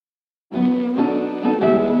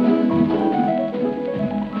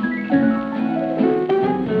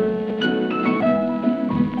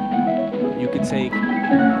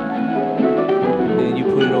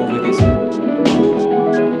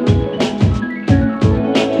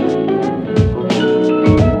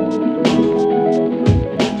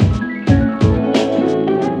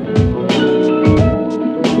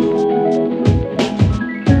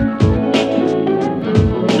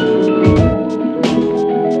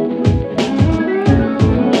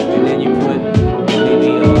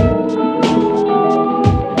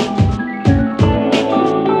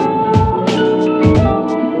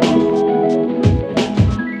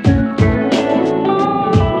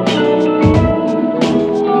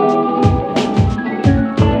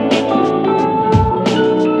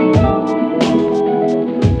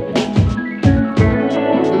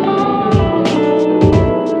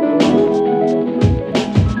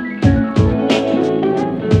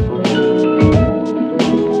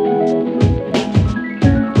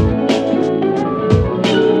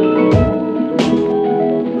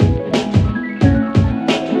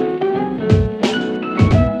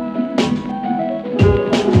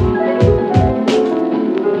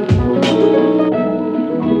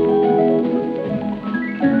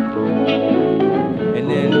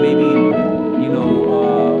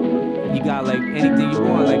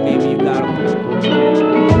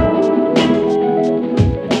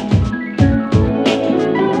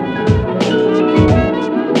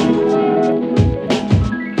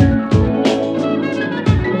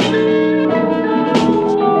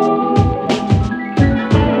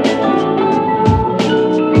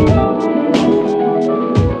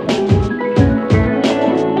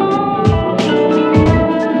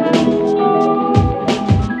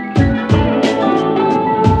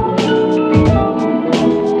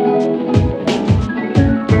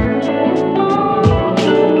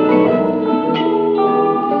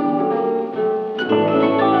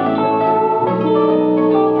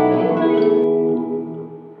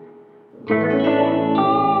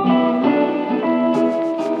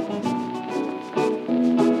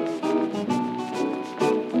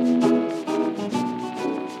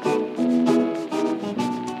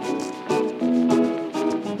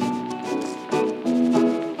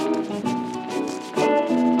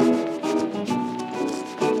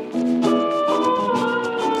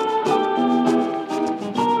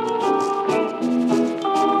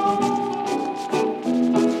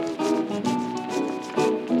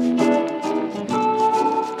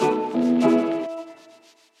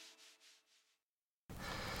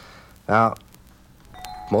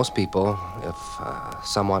Most people, if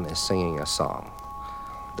someone is singing a song,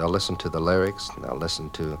 they'll listen to the lyrics, they'll listen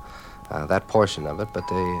to that portion of it, but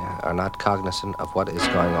they are not cognizant of what is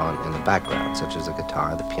going on in the background, such as the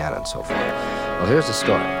guitar, the piano, and so forth. Well, here's the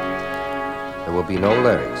story. There will be no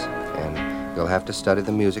lyrics, and you'll have to study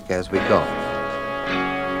the music as we go.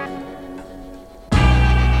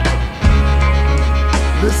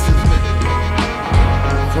 This is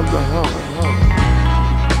from the heart.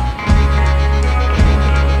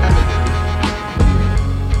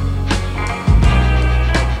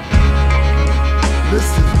 This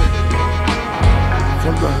is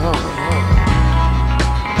from the heart.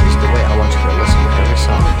 It's the way I want you to listen to every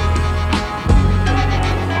song.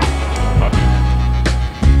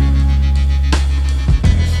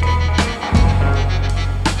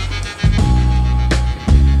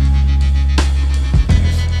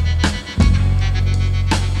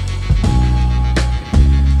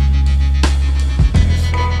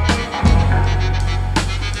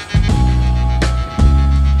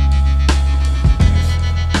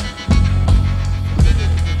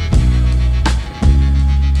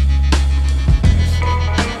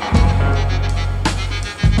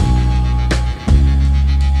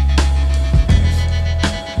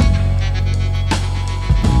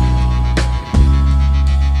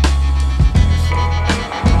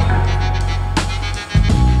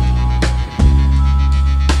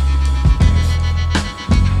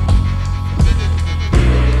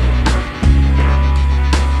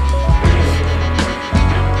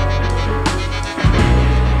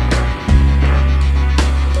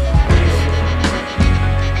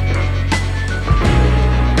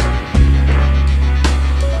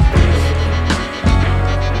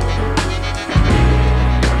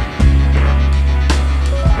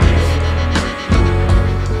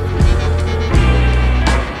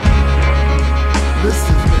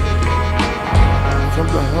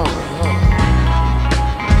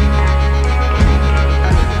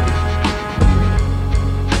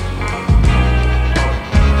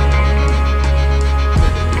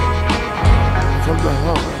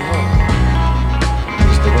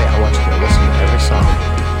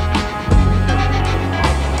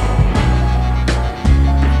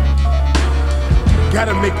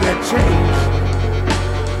 Gotta make that change.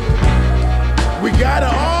 We gotta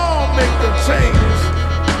all make the change.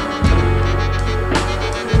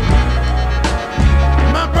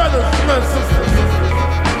 My brothers, my sisters,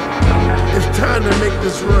 it's time to make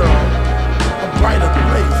this world a brighter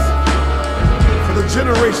place for the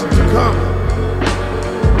generations to come.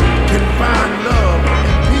 Can find love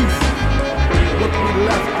and peace, what we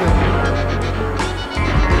left in.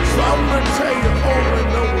 So I'm gonna tell you over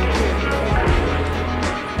and over again.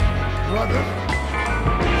 Brother,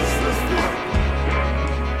 sister,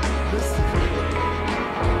 this is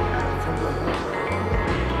from the heart.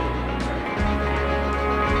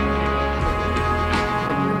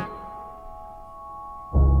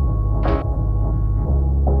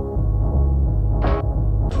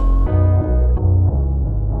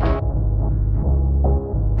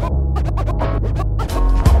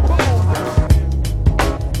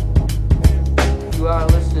 You are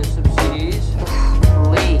listening to some CDs?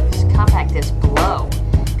 Please, compact disc blow.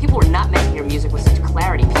 People were not meant to hear music with such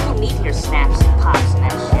clarity. People need to hear snaps and pops and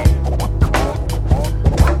that shit.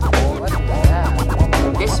 What is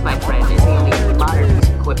that? This, my friend, is the only modern piece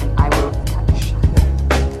of equipment I will touch.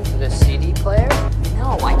 The CD player?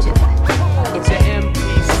 No, it's an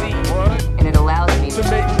MPC, and it allows me to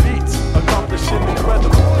make beats, accomplishing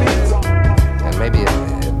incredible feats. And maybe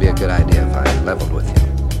it'd be a good idea if I leveled with you.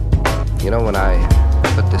 You know, when I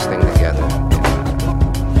put this thing together,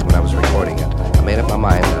 when I was recording it, I made up my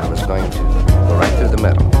mind that I was going to go right through the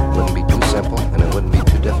middle. It wouldn't be too simple, and it wouldn't be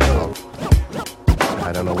too difficult.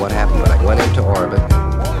 I don't know what happened, but I went into orbit,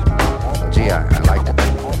 and, well, gee, I liked it.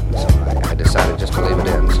 So I decided just to leave it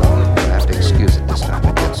in, so you'll have to excuse it this time.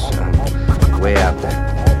 It gets way out there.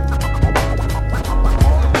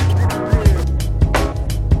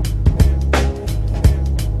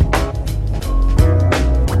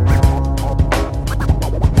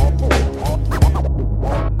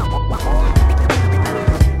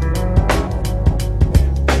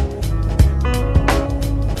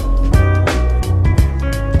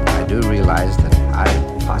 That I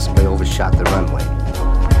possibly overshot the runway,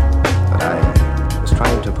 but I was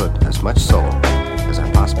trying to put as much soul as I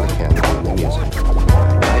possibly can in the music.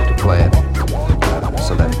 I tried to play it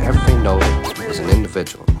so that every note is an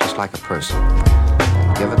individual, just like a person,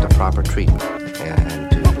 and give it the proper treatment, and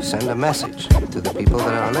to send a message to the people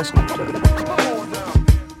that are listening to it.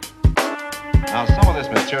 Now, some of this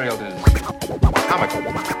material is comical.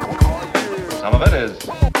 Some of it is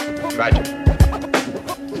tragic.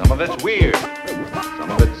 Some of it's weird, some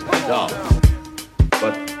of it's dull.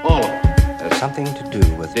 But all of it has Something to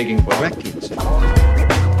do with digging for records.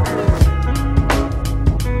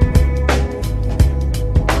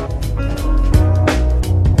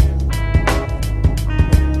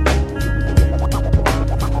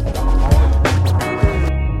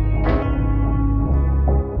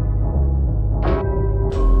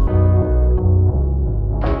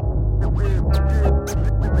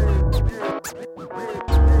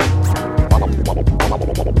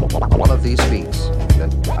 All of these beats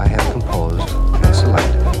that I have composed and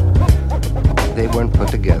selected, they weren't put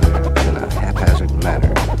together in a haphazard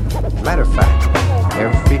manner. Matter of fact,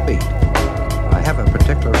 every beat, I have a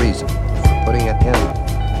particular reason for putting it in.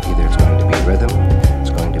 Either it's going to be rhythm, it's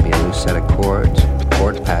going to be a new set of chords,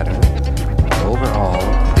 chord pattern. Overall,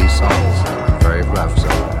 these songs are very rough, so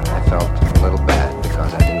I felt a little bad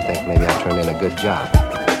because I didn't think maybe I turned in a good job.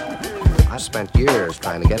 I spent years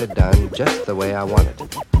trying to get it done just the way I wanted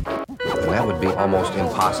it. And that would be almost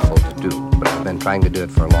impossible to do, but I've been trying to do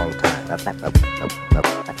it for a long time.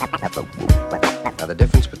 Now, the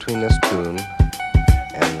difference between this tune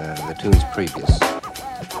and the tunes previous,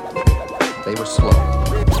 they were slow.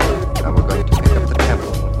 Now we're going to pick up the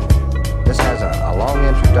tempo. This has a long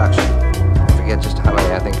introduction. I forget just how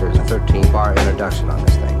many, I think there's a 13-bar introduction on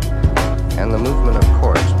this thing. And the movement of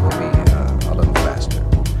chords will be a little faster.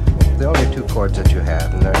 There are only two chords that you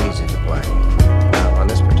have, and they're easy to play. Now, on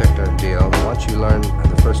this particular deal, once you learn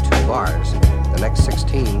the first 2 bars, the next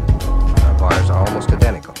 16 bars are almost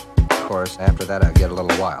identical. Of course, after that, I get a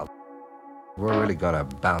little wild. We're really gonna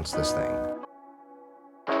bounce this thing.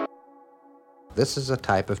 This is a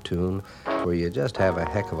type of tune where you just have a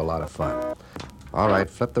heck of a lot of fun. All right,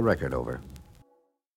 flip the record over.